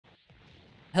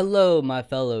Hello, my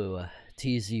fellow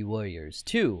TZ warriors,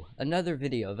 to another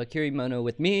video of Okurimono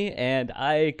with me, and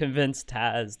I convinced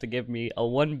Taz to give me a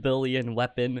 1 billion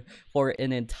weapon for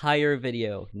an entire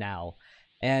video now.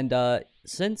 And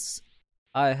since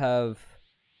I have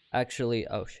actually,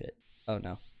 oh shit, oh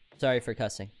no, sorry for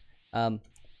cussing.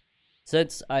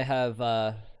 Since I have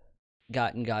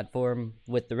gotten God form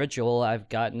with the ritual, I've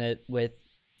gotten it with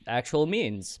actual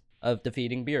means of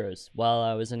defeating bureaus while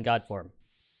I was in God form.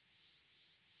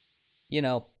 You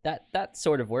know, that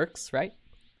sort of works, right?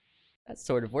 That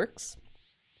sort of works.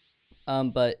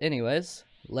 But anyways,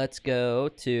 let's go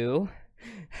to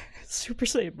Super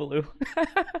Saiyan Blue.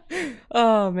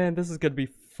 Oh man, this is gonna be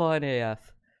fun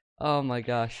AF. Oh my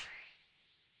gosh.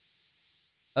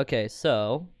 Okay,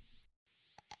 so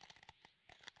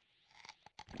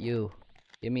you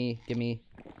give me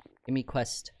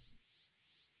quest.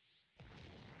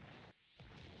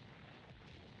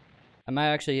 I might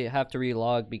actually have to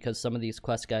relog because some of these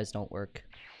quest guys don't work.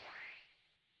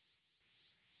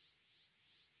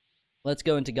 Let's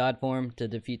go into God form to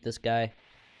defeat this guy.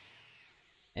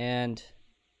 And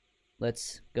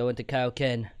let's go into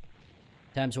Kaioken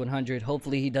times 100.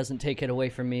 Hopefully he doesn't take it away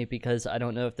from me because I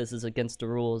don't know if this is against the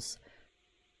rules.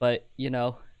 But, you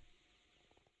know.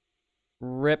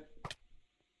 RIP.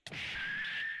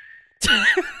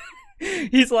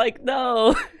 He's like,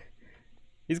 no!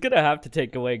 He's gonna have to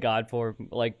take away God form,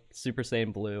 like, Super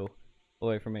Saiyan Blue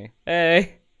away from me.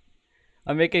 Hey!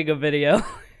 I'm making a video.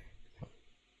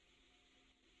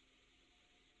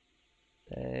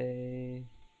 Say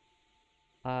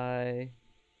hi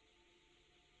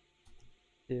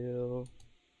to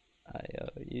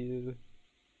IOU.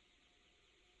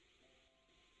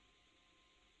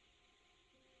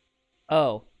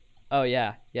 Oh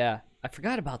yeah, I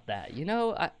forgot about that.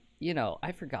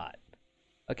 I forgot.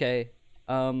 Okay.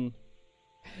 Oh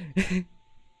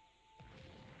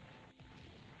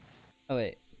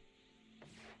wait.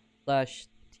 Slash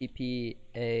TPACCEPT.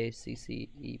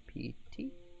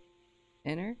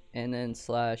 Enter, and then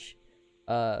slash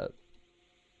did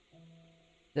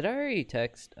I already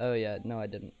text? Oh yeah, no I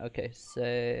didn't. Okay,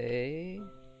 say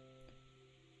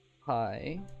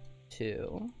hi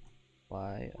to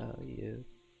YOU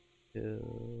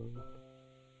to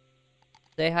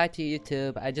say hi to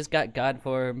YouTube. I just got God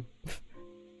form.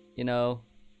 You know,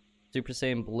 Super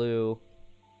Saiyan Blue.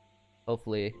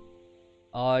 Hopefully.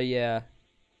 Oh yeah.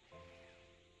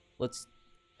 Let's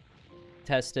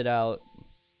test it out.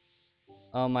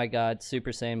 Oh my god,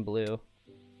 Super Saiyan Blue.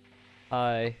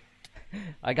 I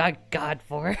got God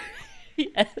for it.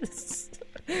 Yes.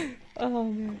 Oh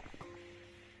man.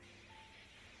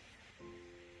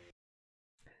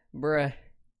 Bruh.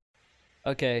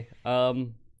 Okay,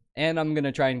 and I'm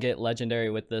gonna try and get legendary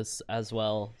with this as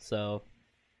well, so,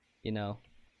 you know.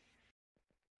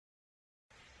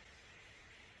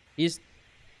 He's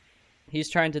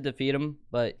trying to defeat him,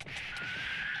 but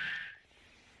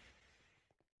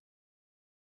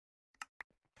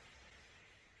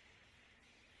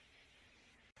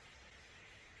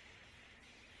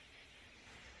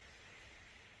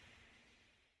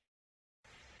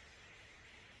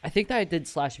I think that I did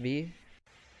 /V.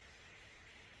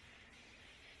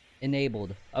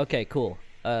 Enabled. Okay, cool.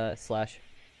 Slash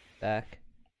back.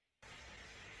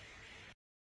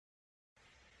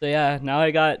 So yeah, now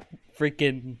I got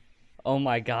freaking, oh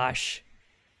my gosh.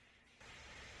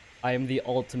 I am the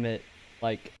ultimate,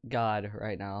 like, god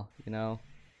right now, you know?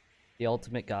 The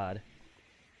ultimate god.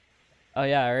 Oh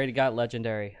yeah, I already got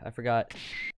legendary. I forgot.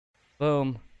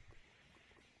 Boom.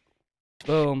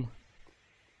 Boom.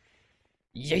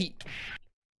 Yeet.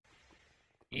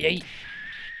 Yeet.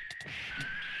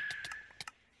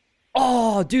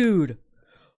 Oh, dude.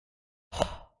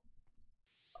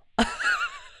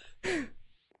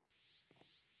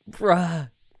 Bruh.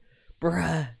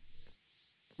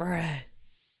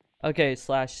 Okay,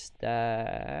 slash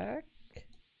stack.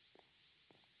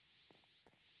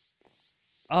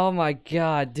 Oh my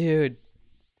god, dude.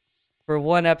 For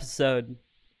one episode,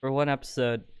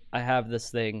 I have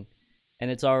this thing. And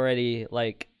it's already,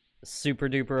 like, super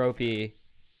duper OP.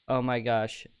 Oh my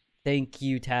gosh. Thank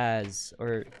you, Taz.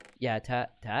 Or, yeah,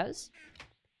 Taz?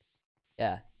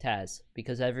 Yeah, Taz.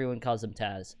 Because everyone calls him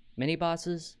Taz. Mini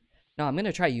bosses? No, I'm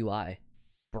gonna try UI.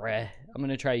 Bruh. I'm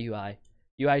gonna try UI.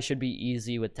 UI should be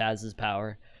easy with Taz's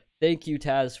power. Thank you,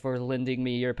 Taz, for lending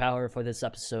me your power for this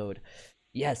episode.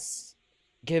 Yes.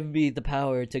 Give me the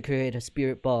power to create a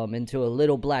spirit bomb into a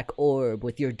little black orb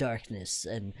with your darkness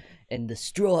and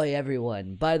destroy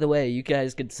everyone. By the way, you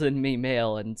guys can send me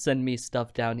mail and send me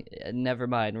stuff down. Never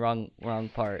mind, wrong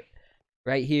part.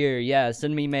 Right here, yeah,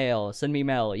 send me mail,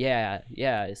 yeah,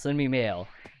 send me mail.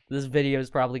 This video is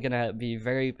probably gonna be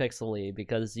very pixely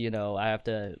because, you know, I have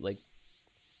to, like,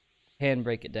 hand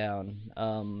break it down.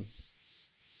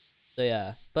 So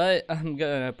yeah. But I'm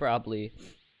gonna probably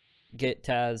get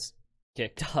Taz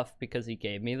kicked off because he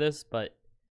gave me this, but,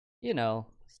 you know,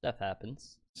 stuff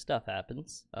happens. Stuff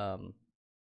happens.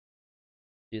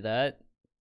 Do that.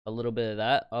 A little bit of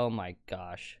that. Oh my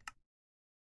gosh.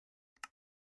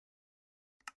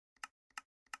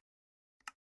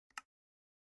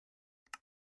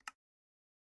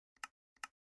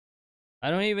 I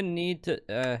don't even need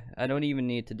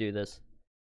to do this.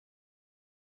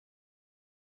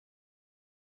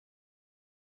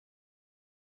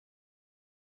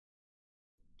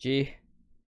 G.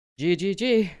 G, G,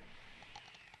 G.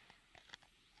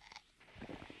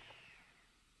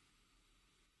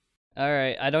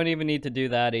 Alright, I don't even need to do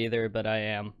that either, but I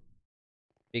am.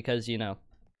 Because, you know.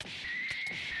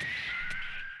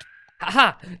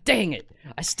 Haha! Dang it!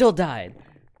 I still died.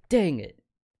 Dang it.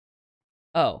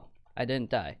 Oh, I didn't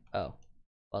die. Oh,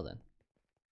 well then.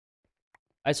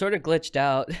 I sort of glitched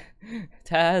out.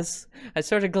 Taz, I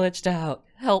sort of glitched out.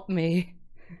 Help me.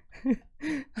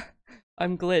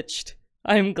 I'm glitched.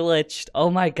 I'm glitched. Oh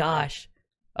my gosh.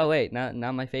 Oh wait,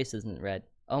 now my face isn't red.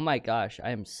 Oh my gosh,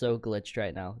 I am so glitched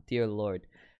right now. Dear Lord.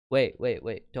 Wait.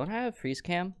 Don't I have freeze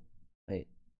cam? Wait.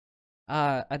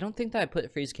 I don't think that I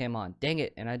put freeze cam on. Dang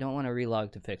it, and I don't want to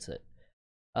relog to fix it.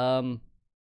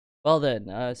 Well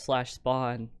then, slash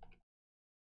spawn.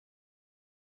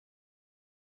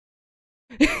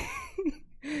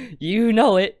 You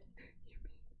know it.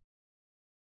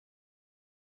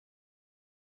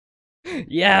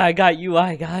 Yeah, I got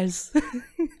UI, guys.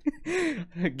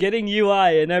 Getting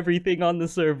UI and everything on the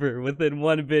server within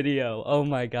one video. Oh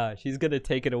my gosh, he's gonna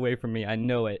take it away from me. I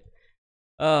know it.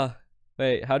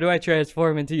 Wait, how do I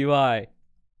transform into UI?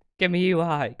 Give me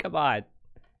UI, come on.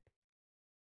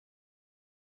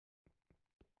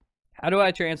 How do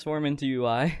I transform into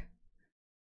UI?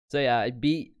 So yeah, I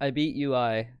beat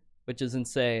UI, which is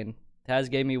insane.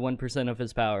 Taz gave me 1% of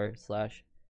his power. Slash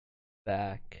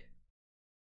back.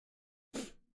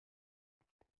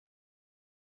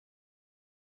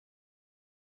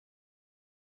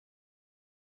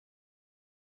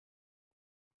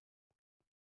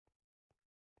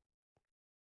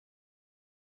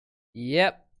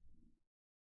 Yep.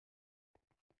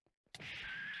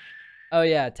 Oh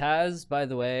yeah, Taz, by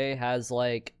the way, has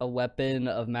like a weapon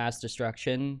of mass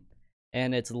destruction,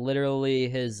 and it's literally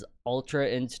his ultra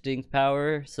instinct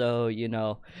power, so, you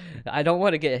know, I don't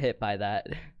want to get hit by that.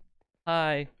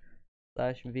 Hi.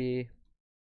 Slash V.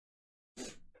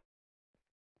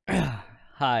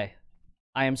 Hi.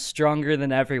 I am stronger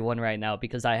than everyone right now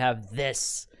because I have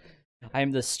this. I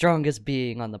am the strongest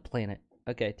being on the planet.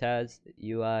 Okay, Taz,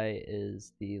 UI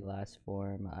is the last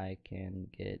form I can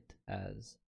get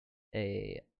as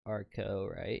a Arco,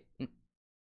 right?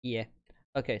 Yeah.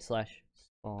 Okay, slash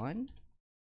spawn.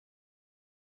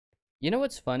 You know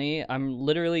what's funny? I'm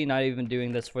literally not even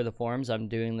doing this for the forms. I'm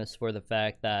doing this for the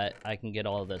fact that I can get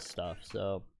all this stuff.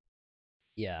 So,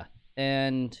 yeah.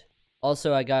 And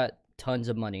also, I got tons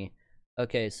of money.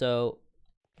 Okay, so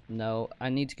no, I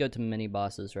need to go to mini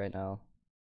bosses right now.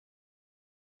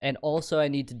 And also, I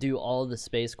need to do all the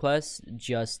space quests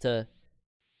just to...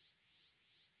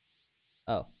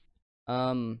 Oh.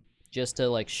 Just to,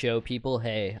 like, show people,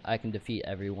 hey, I can defeat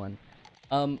everyone.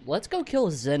 Let's go kill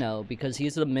Zeno, because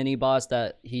he's the mini-boss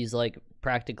that he's, like,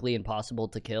 practically impossible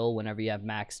to kill whenever you have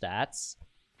max stats.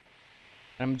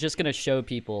 I'm just gonna show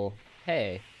people,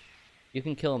 hey, you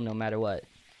can kill him no matter what.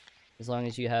 As long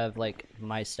as you have, like,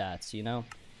 my stats, you know?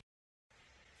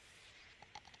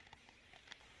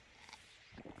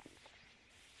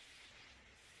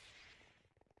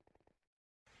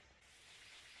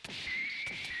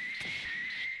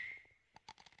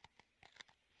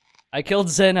 I killed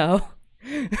Zeno.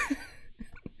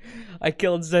 I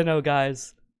killed Zeno,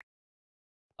 guys.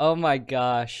 Oh my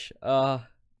gosh.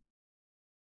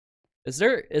 Is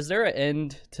there an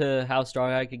end to how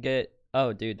strong I could get?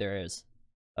 Oh, dude, there is.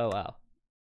 Oh, wow.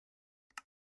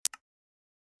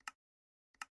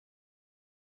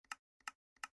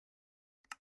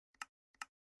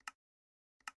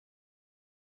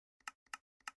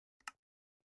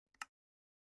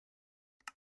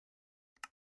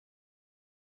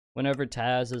 Whenever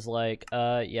Taz is like,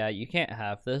 yeah, you can't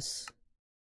have this.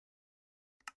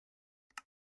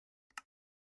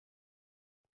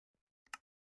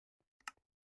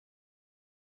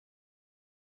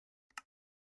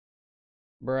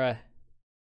 Bruh.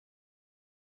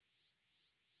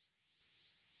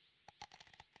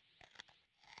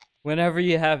 Whenever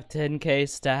you have 10k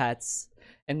stats,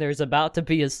 and there's about to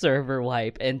be a server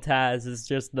wipe, and Taz is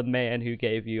just the man who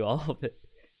gave you all of it.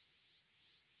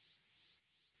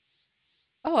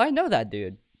 Oh, I know that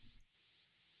dude.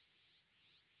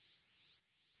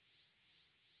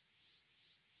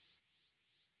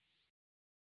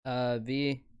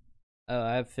 V. Oh,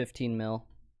 I have 15 mil.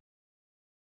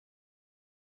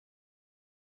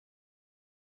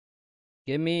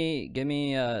 Give me,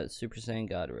 Super Saiyan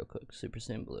God real quick. Super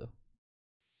Saiyan Blue.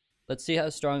 Let's see how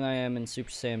strong I am in Super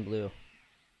Saiyan Blue.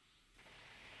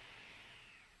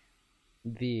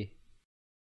 V.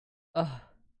 Ugh.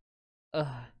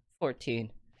 14.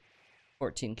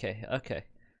 14k. Okay.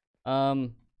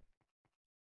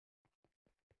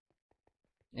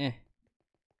 Eh.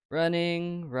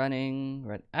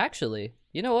 Run. Actually,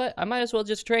 you know what? I might as well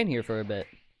just train here for a bit.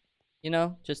 You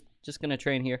know, just gonna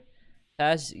train here.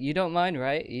 Taz, you don't mind,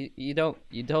 right? You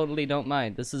totally don't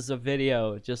mind. This is a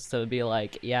video just to be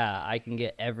like, yeah, I can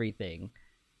get everything.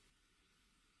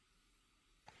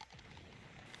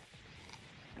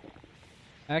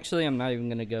 Actually, I'm not even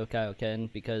gonna go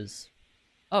Kaioken because...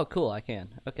 Oh, cool, I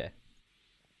can. Okay.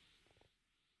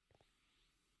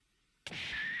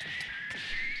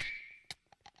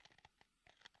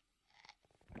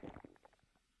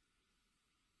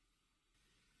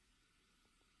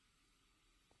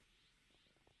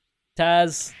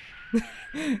 Taz!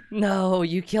 No,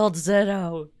 you killed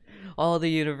Zeno! All the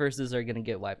universes are gonna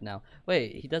get wiped now.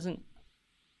 Wait, he doesn't...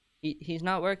 He's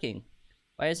not working.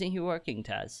 Why isn't he working,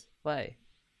 Taz? Why?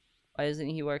 Why isn't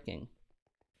he working?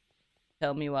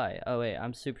 Tell me why. Oh wait,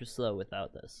 I'm super slow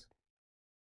without this.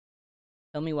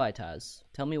 Tell me why, Taz.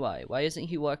 Tell me why. Why isn't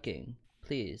he working?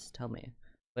 Please, tell me.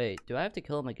 Wait, do I have to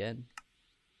kill him again?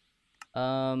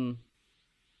 Fire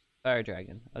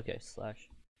Dragon. Okay, slash.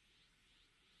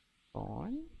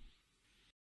 On?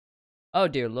 Oh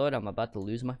dear lord, I'm about to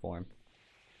lose my form.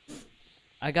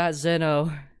 I got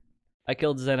Zeno. I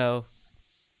killed Zeno.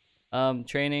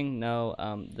 Training, no.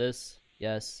 This,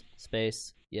 yes.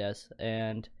 Space, yes.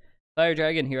 And Fire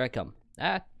Dragon, here I come.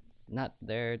 Ah, not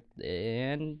there.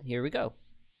 And here we go.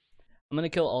 I'm gonna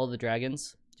kill all the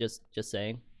dragons. Just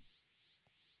saying.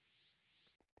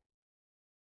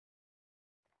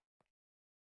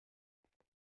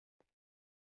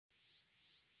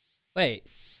 Wait.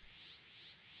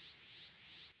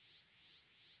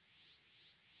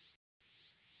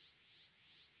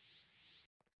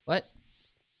 What?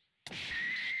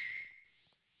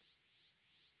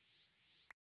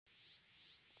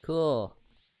 Cool.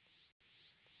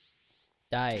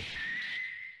 Die.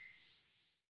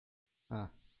 Huh.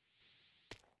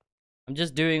 I'm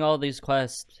just doing all these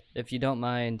quests, if you don't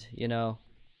mind, you know.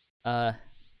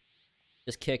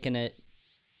 Just kicking it.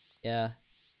 Yeah.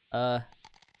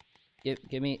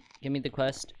 Give me the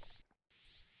quest.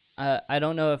 I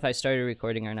don't know if I started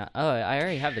recording or not. Oh, I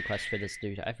already have the quest for this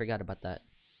dude. I forgot about that.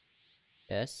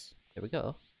 Yes. There we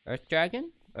go. Earth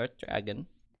Dragon? Earth Dragon.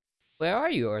 Where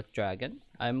are you, Earth Dragon?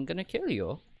 I'm gonna kill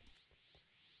you.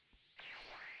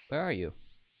 Where are you?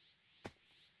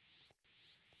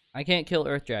 I can't kill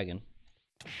Earth Dragon.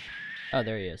 Oh,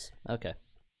 there he is. Okay.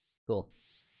 Cool.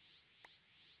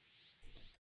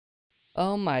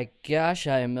 Oh my gosh,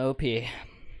 I am OP.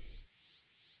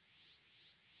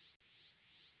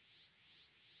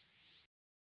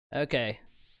 Okay.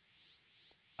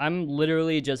 I'm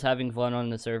literally just having fun on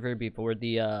the server before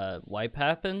the wipe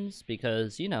happens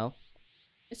because, you know,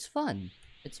 it's fun.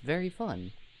 It's very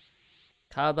fun.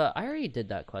 Kaba, I already did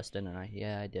that quest, didn't I?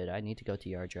 Yeah, I did. I need to go to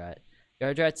Yardrat.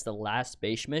 Yardrat's the last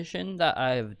space mission that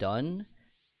I've done,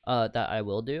 that I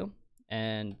will do.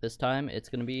 And this time, it's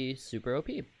gonna be super OP.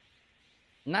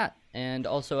 Not. And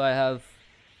also I have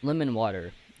lemon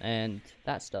water and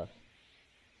that stuff.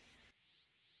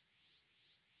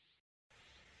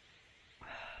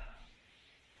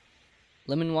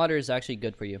 Lemon water is actually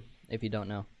good for you, if you don't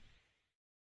know.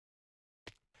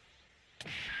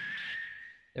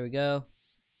 There we go.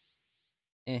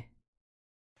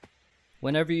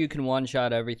 Whenever you can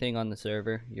one-shot everything on the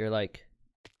server, you're like,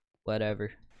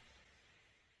 whatever.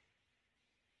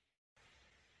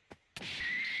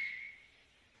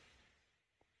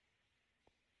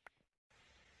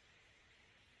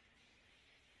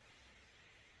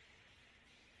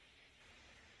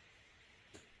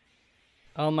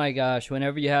 Oh my gosh,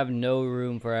 whenever you have no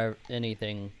room for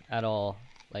anything at all,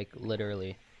 like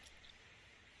literally.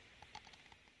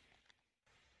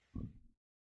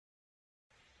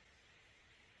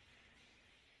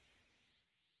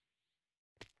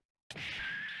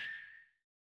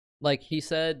 Like he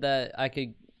said that I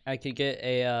could get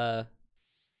a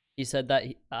he said that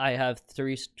I have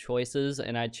 3 choices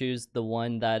and I choose the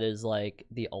one that is like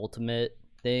the ultimate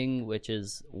thing, which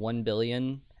is 1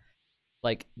 billion.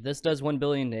 Like this does 1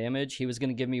 billion damage. He was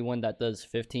gonna give me one that does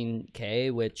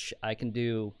 15k, which I can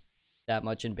do that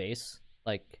much in base.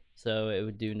 Like so it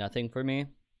would do nothing for me,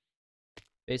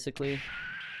 basically.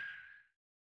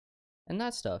 And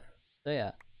that stuff. So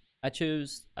yeah. I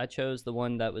chose the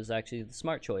one that was actually the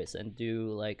smart choice and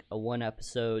do like a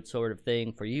 1-episode sort of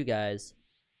thing for you guys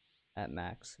at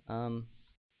max.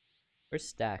 Where's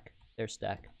Stack? There's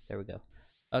Stack. There we go.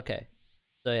 Okay.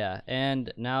 So yeah,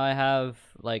 and now I have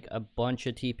like a bunch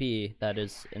of TP that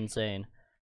is insane.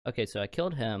 Okay, so I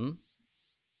killed him.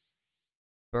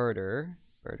 Birder.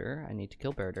 I need to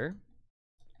kill Birder.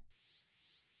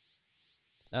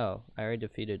 Oh, I already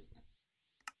defeated.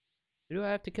 Who do I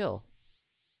have to kill?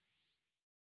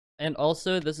 And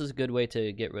also, this is a good way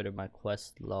to get rid of my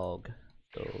quest log.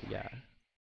 So yeah.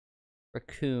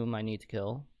 Raccoon I need to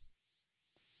kill.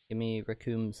 Give me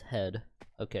Raccoon's head.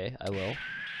 Okay, I will.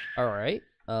 Alright.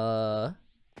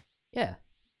 Yeah.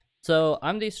 So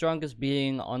I'm the strongest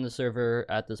being on the server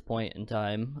at this point in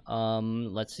time.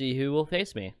 Let's see who will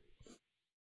face me.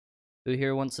 Who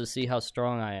here wants to see how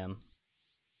strong I am?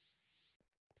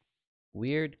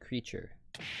 Weird creature.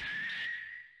 I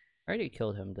already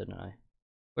killed him, didn't I?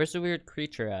 Where's the weird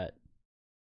creature at?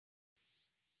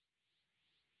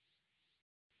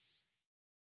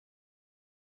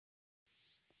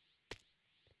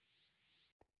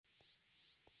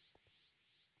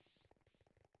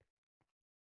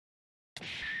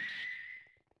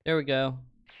 There we go.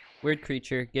 Weird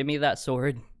creature. Give me that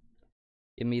sword.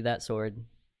 Give me that sword.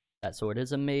 That sword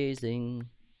is amazing.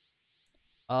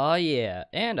 Oh yeah.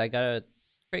 And I got a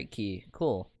crate key.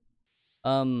 Cool.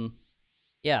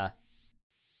 Yeah.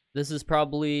 This is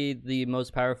probably the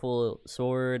most powerful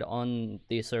sword on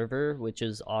the server, which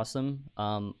is awesome.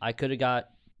 I could have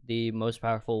got the most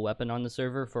powerful weapon on the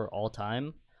server for all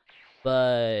time,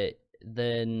 but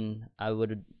then I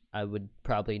would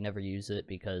probably never use it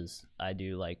because I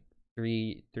do like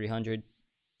 300k,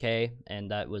 and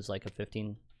that was like a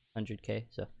 1500k,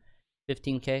 so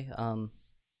 15k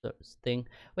thing.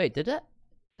 Wait, did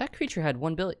that creature had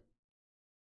 1 billion?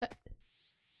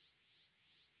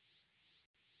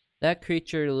 That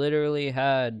creature literally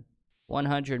had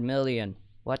 100 million.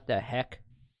 What the heck?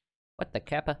 What the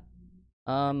kappa?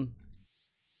 I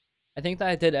think that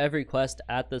I did every quest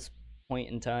at this point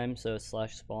in time, so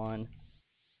 /spawn.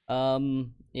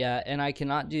 Yeah, and I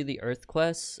cannot do the Earth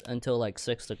quests until like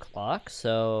 6 o'clock,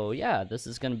 so yeah, this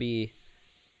is gonna be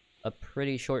a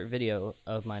pretty short video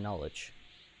of my knowledge.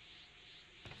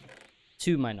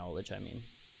 To my knowledge, I mean.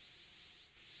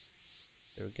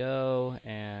 There we go,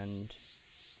 and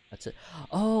that's it.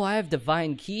 Oh, I have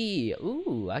Divine Key!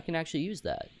 Ooh, I can actually use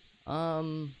that.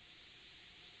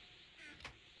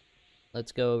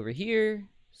 Let's go over here,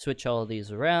 switch all of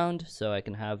these around so I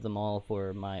can have them all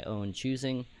for my own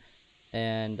choosing.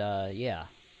 And yeah.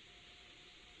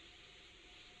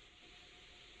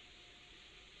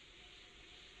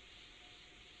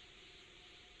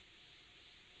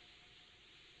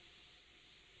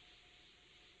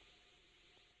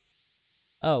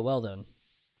 Oh, well done.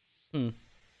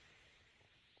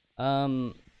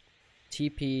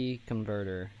 TP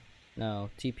converter. No,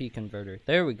 TP converter.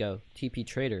 There we go. TP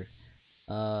trader.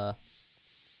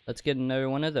 Let's get another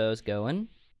one of those going.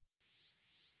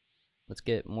 Let's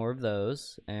get more of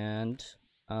those, and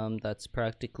that's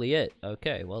practically it.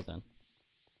 Okay, well done.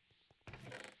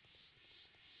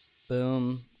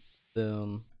 Boom,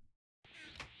 boom.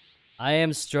 I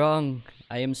am strong.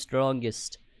 I am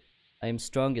strongest. I am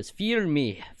strongest. Fear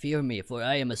me, for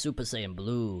I am a Super Saiyan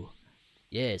Blue.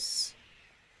 Yes.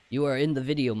 You are in the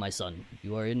video, my son.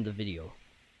 You are in the video.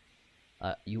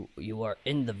 You are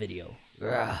in the video.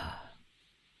 Rah.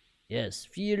 Yes,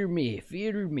 fear me,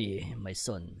 my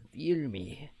son. Fear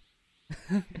me.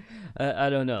 I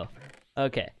don't know.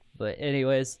 Okay, but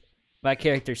anyways, my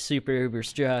character's super uber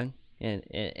strong, and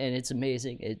it's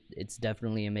amazing. It's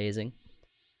definitely amazing.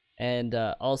 And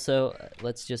also,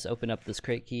 let's just open up this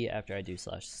crate key after I do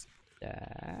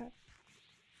 /stat.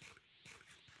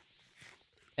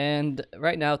 And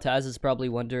right now, Taz is probably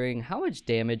wondering, how much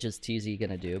damage is TZ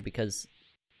gonna do? Because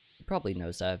he probably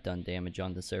knows that I've done damage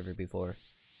on the server before.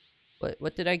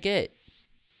 What did I get?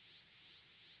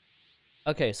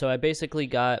 Okay, so I basically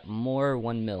got more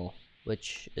 1 mil,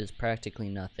 which is practically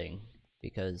nothing.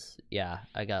 Because, yeah,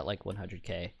 I got like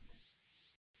 100k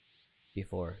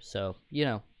before. So, you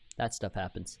know, that stuff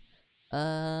happens.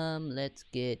 Let's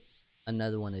get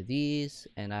another one of these.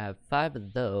 And I have 5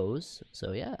 of those.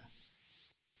 So, yeah.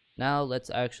 Now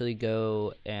let's actually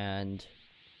go and,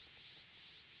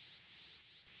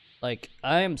 like,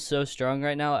 I am so strong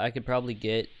right now, I could probably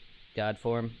get God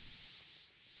form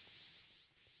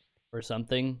or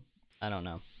something. I don't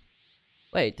know.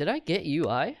 Wait, did I get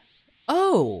UI?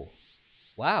 Oh!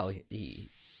 Wow.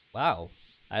 Wow.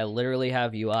 I literally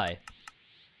have UI.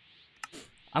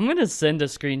 I'm gonna send a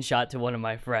screenshot to one of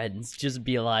my friends. Just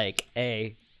be like,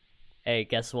 hey,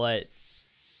 guess what?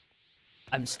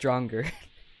 I'm stronger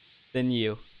than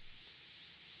you.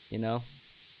 You know?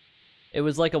 It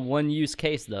was like a one-use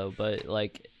case though, but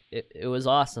like it was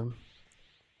awesome.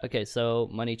 Okay, so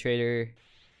money trader.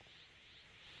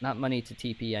 Not money to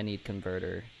TP, I need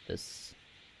converter.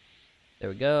 There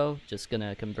we go. Just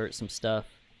gonna convert some stuff.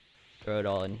 Throw it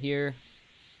all in here.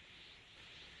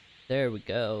 There we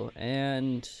go.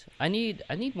 And I need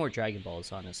more Dragon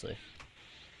Balls, honestly.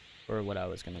 For what I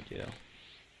was gonna do.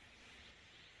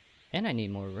 And I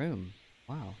need more room.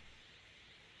 Wow.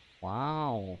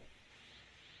 Wow.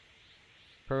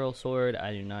 Pearl sword,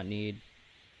 I do not need.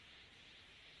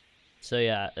 So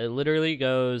yeah, it literally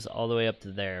goes all the way up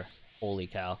to there. Holy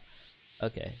cow.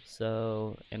 Okay,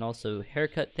 so, and also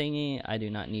haircut thingy, I do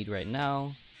not need right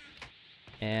now.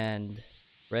 And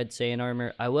red Saiyan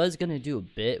armor. I was gonna do a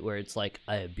bit where it's like,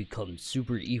 I have become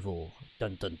super evil.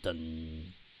 Dun dun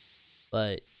dun.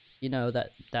 But, you know,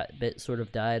 that bit sort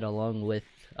of died along with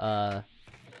a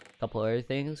couple other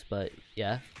things. But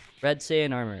yeah, red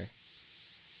Saiyan armor.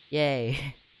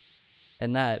 Yay.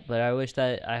 And that, but I wish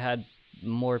that I had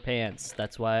more pants.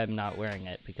 That's why I'm not wearing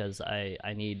it, because I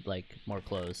need like more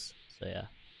clothes. So yeah.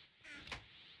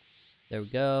 There we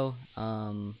go.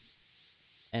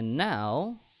 And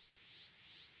now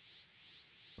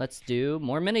let's do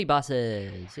more mini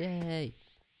bosses. Yay.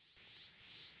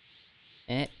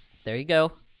 And there you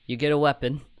go. You get a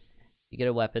weapon. You get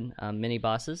a weapon. Mini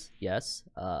bosses, yes.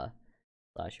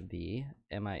 /V.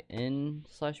 Am I in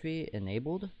 /V?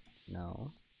 Enabled?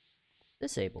 No.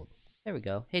 Disabled. There we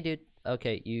go. Hey dude.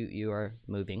 Okay, you are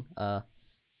moving.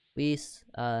 Please,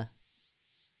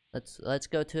 let's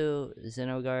go to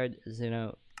Xenogard.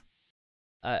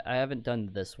 I haven't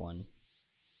done this one.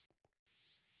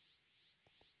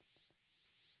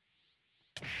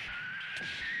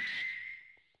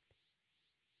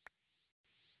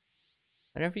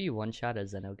 Whenever you one shot a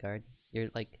Xenogard, you're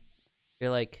like,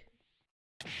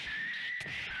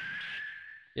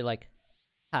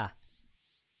 ha,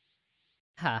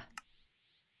 ha.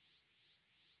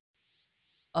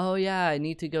 Oh yeah, I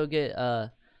need to go get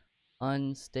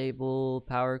unstable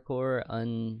power core,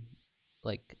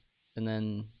 like, and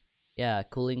then yeah,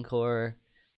 cooling core,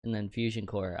 and then fusion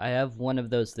core. I have one of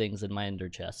those things in my ender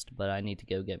chest, but I need to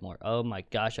go get more. Oh my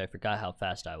gosh, I forgot how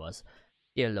fast I was.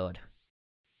 Dear lord.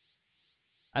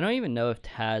 I don't even know if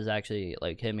Taz actually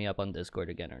like hit me up on Discord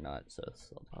again or not, so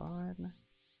hold on.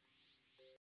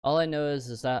 All I know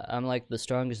is that I'm like the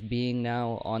strongest being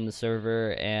now on the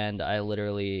server, and I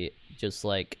literally just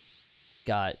like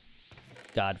got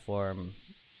god form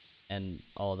and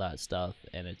all that stuff,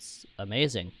 and it's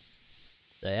amazing.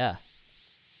 So yeah.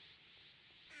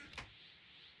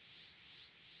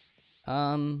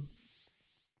 Oh,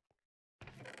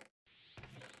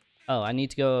 I need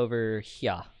to go over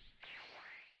here.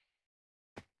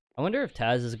 I wonder if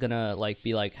Taz is gonna like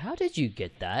be like, how did you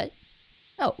get that?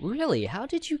 Oh, really? How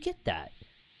did you get that?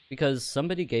 Because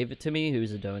somebody gave it to me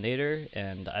who's a donator,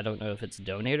 and I don't know if it's a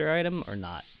donator item or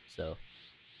not. So,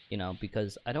 you know,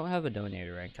 because I don't have a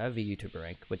donator rank, I have a YouTuber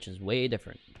rank, which is way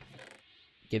different.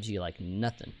 It gives you like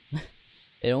nothing.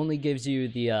 It only gives you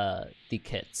the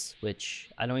kits,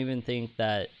 which I don't even think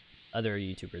that other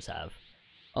YouTubers have.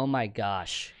 Oh my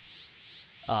gosh.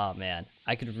 Oh man,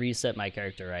 I could reset my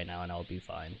character right now and I'll be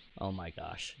fine. Oh my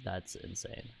gosh, that's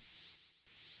insane.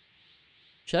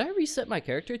 Should I reset my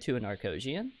character to an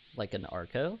Arcosian? Like an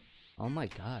Arco? Oh my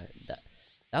god,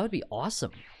 that would be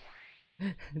awesome.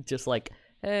 Just like,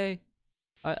 hey,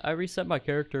 I reset my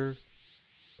character.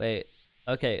 Wait,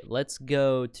 okay, let's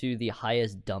go to the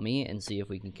highest dummy and see if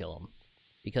we can kill him.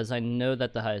 Because I know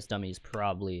that the highest dummy is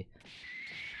probably...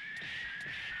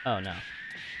 Oh no,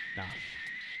 no.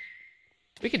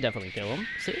 We could definitely kill him,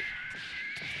 see?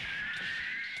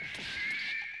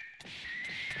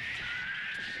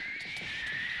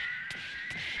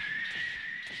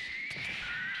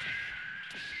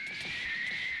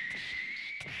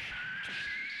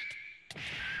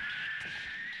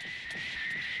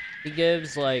 He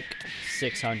gives like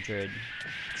 600,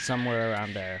 somewhere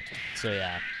around there. So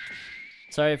yeah.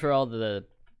 Sorry for all the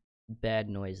bad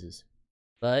noises.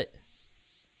 But,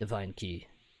 divine key.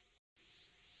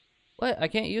 What? I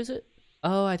can't use it?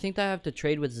 Oh, I think I have to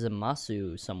trade with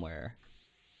Zamasu somewhere.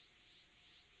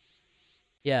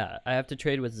 Yeah, I have to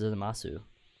trade with Zamasu.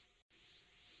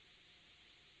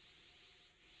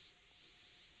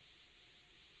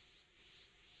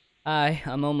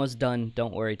 I'm almost done.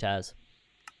 Don't worry, Taz.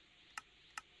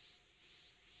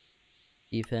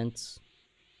 Defense.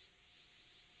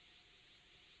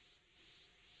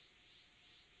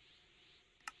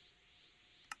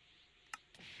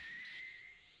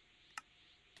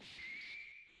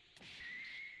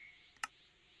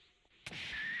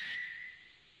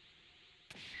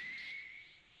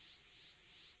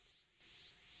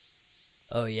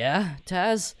 Oh yeah,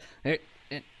 Taz? Break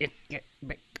it.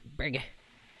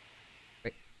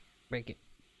 Break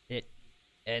it.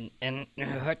 And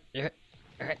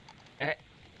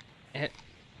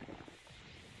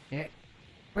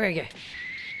break it.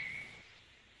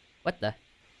 What the?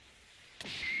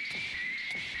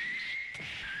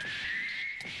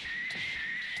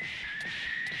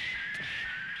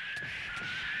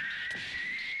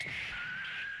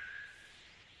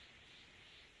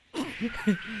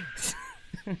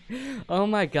 Oh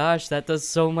my gosh, that does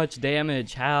so much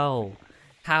damage. How?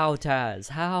 How, Taz?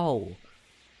 How?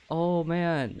 Oh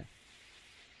man.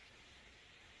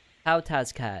 How,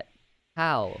 Taz Cat?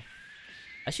 How?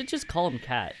 I should just call him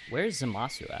Cat. Where's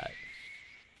Zamasu at?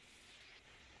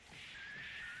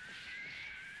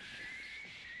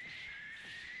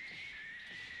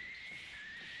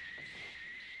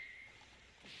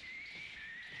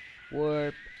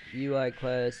 Warp, UI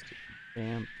quest,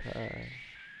 vampire.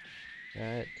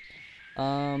 Right.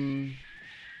 Um.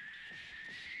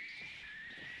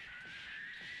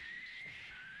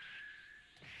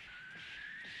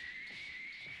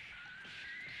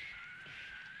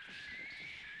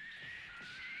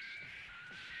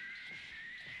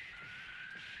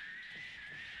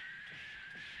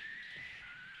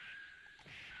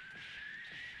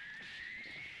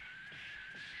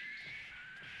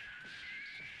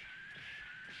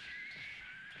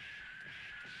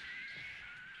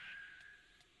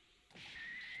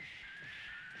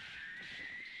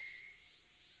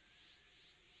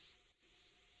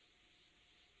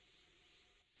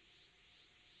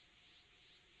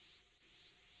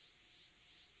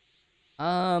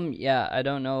 Yeah, I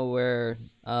don't know where,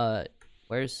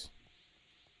 where's...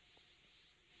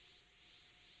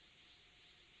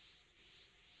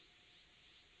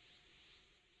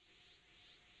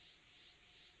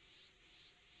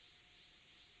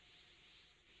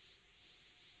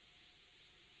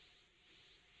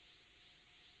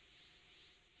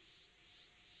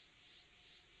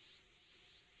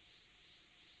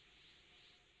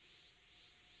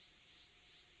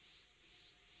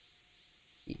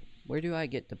 Where do I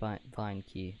get Divine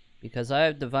Key? Because I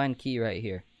have Divine Key right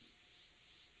here.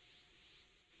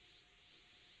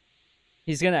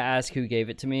 He's gonna ask who gave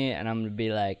it to me, and I'm gonna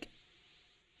be like,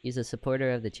 he's a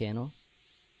supporter of the channel.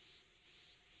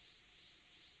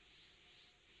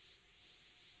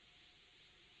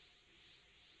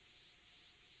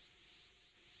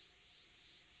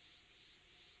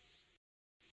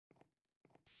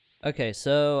 Okay,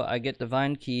 so I get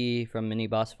Divine Key from Mini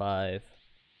Boss 5.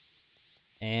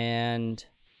 And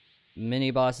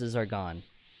mini bosses are gone.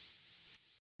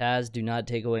 Taz, do not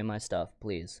take away my stuff,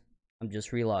 please. I'm just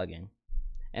relogging.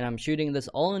 And I'm shooting this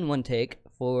all in one take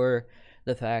for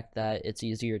the fact that it's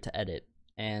easier to edit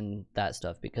and that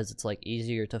stuff, because it's like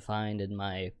easier to find in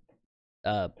my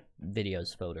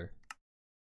videos folder.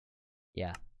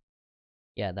 Yeah.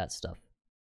 Yeah, that stuff.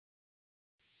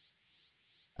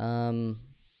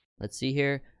 Let's see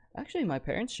here. Actually, my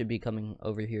parents should be coming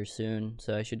over here soon,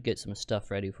 so I should get some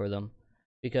stuff ready for them.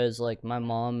 Because, like, my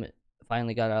mom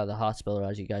finally got out of the hospital,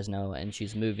 as you guys know, and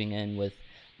she's moving in with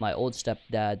my old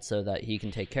stepdad so that he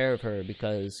can take care of her,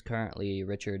 because currently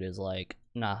Richard is like,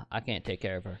 nah, I can't take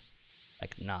care of her.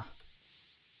 Like, nah.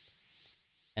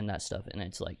 And that stuff. And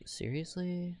it's like,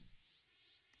 seriously?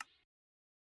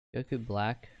 Goku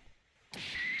Black?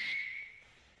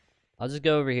 I'll just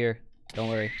go over here. Don't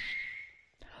worry.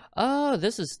 Oh,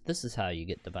 this is how you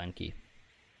get Divine Key.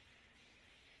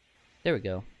 There we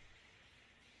go.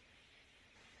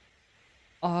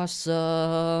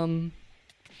 Awesome.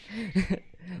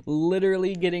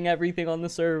 Literally getting everything on the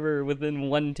server within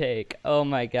one take. Oh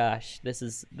my gosh, this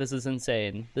is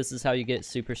insane. This is how you get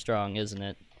super strong, isn't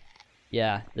it?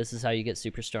 Yeah, this is how you get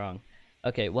super strong.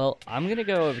 Okay, well, I'm gonna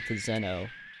go over to Zeno.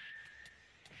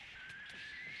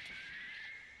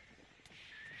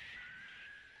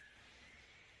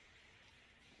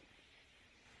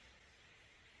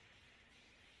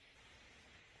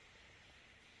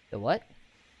 The what?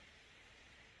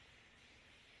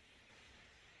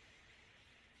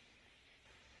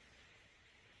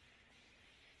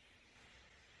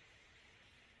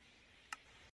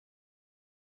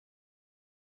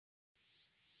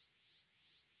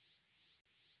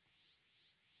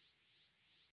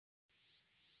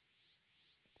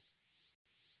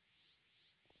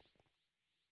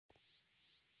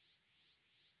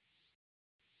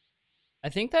 I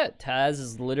think that Taz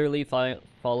is literally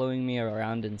following me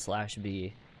around in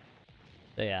 /B.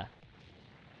 So yeah.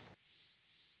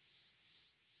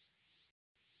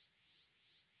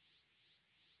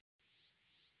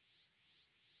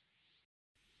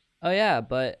 Oh yeah,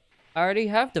 but I already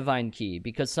have Divine Key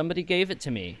because somebody gave it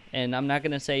to me, and I'm not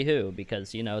gonna say who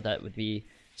because, you know, that would be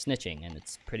snitching, and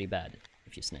it's pretty bad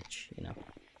if you snitch, you know.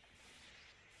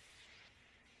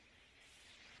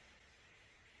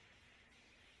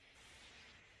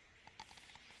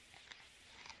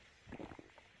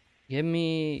 Give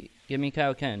me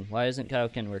Kaioken. Why isn't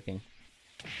Kaioken working?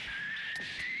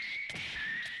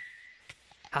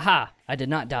 Haha! I did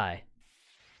not die.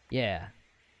 Yeah.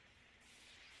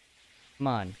 Come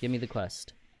on, give me the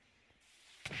quest.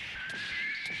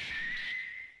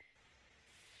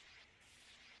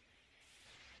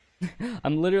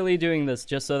 I'm literally doing this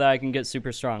just so that I can get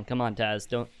super strong. Come on, Taz,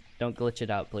 don't glitch it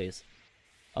out, please.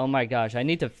 Oh my gosh, I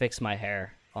need to fix my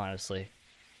hair, honestly,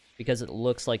 because it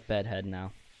looks like bedhead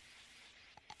now.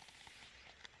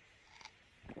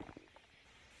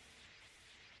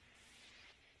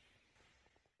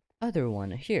 Other one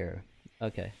here.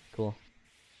 Okay, cool.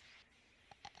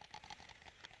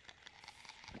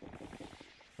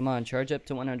 Come on, charge up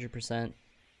to 100%.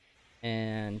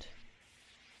 And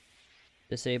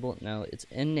disable. No, it's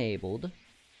enabled.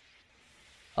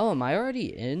 Oh, am I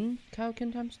already in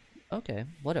Kaioken times? Okay,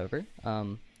 whatever.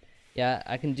 Yeah,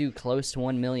 I can do close to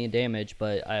 1 million damage,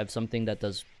 but I have something that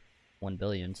does 1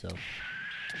 billion, so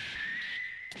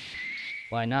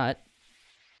why not?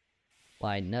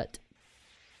 Why not?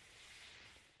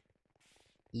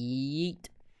 Yeet,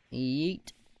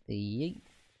 yeet, yeet,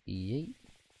 yeet.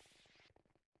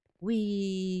 Wee.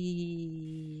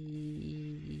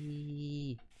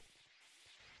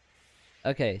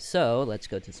 Okay, so let's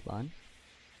go to spawn.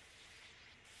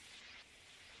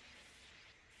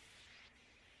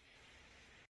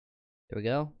 There we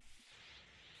go.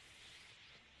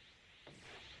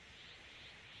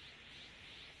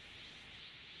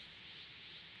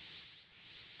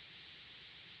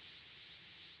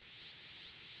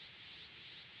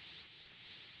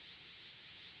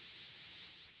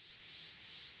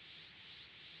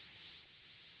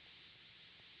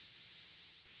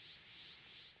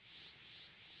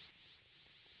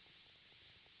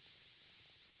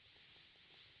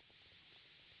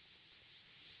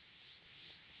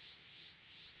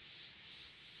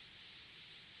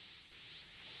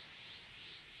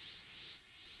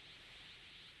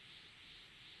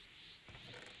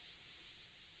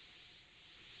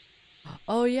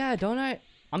 Oh yeah, don't I?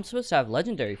 I'm supposed to have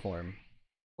legendary form.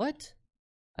 What?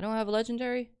 I don't have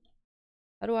legendary?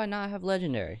 How do I not have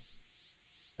legendary?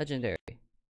 Legendary.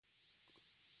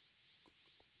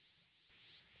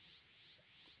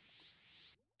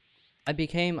 I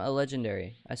became a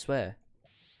legendary, I swear.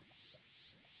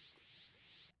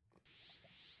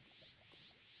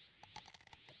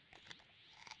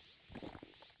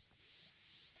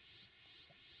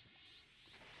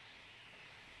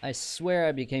 I swear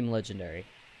I became legendary.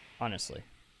 Honestly.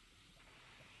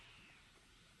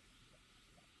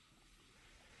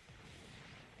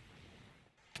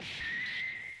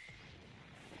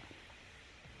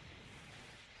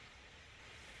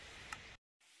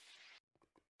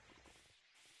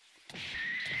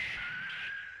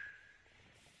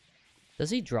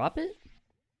 Does he drop it?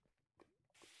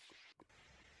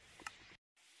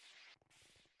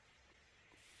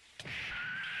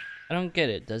 I don't get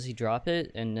it. Does he drop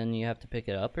it and then you have to pick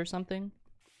it up or something?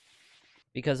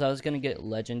 Because I was gonna get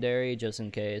legendary just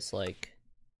in case, like,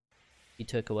 he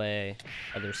took away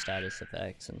other status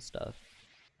effects and stuff.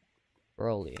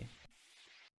 Broly.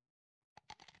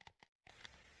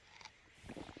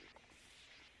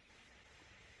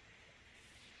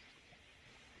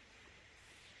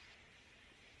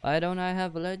 Why don't I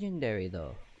have legendary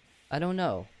though? I don't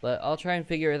know, but I'll try and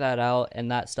figure that out and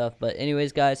that stuff. But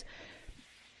anyways, guys,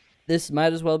 this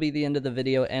might as well be the end of the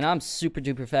video, and I'm super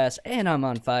duper fast and I'm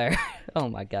on fire. Oh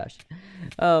my gosh.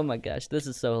 Oh my gosh, this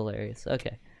is so hilarious.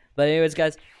 Okay, but anyways,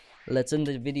 guys, let's end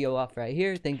the video off right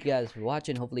here. Thank you guys for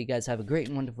watching. Hopefully you guys have a great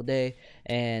and wonderful day,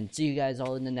 and see you guys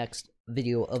all in the next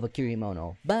video of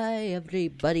Okurimono. Bye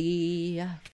everybody.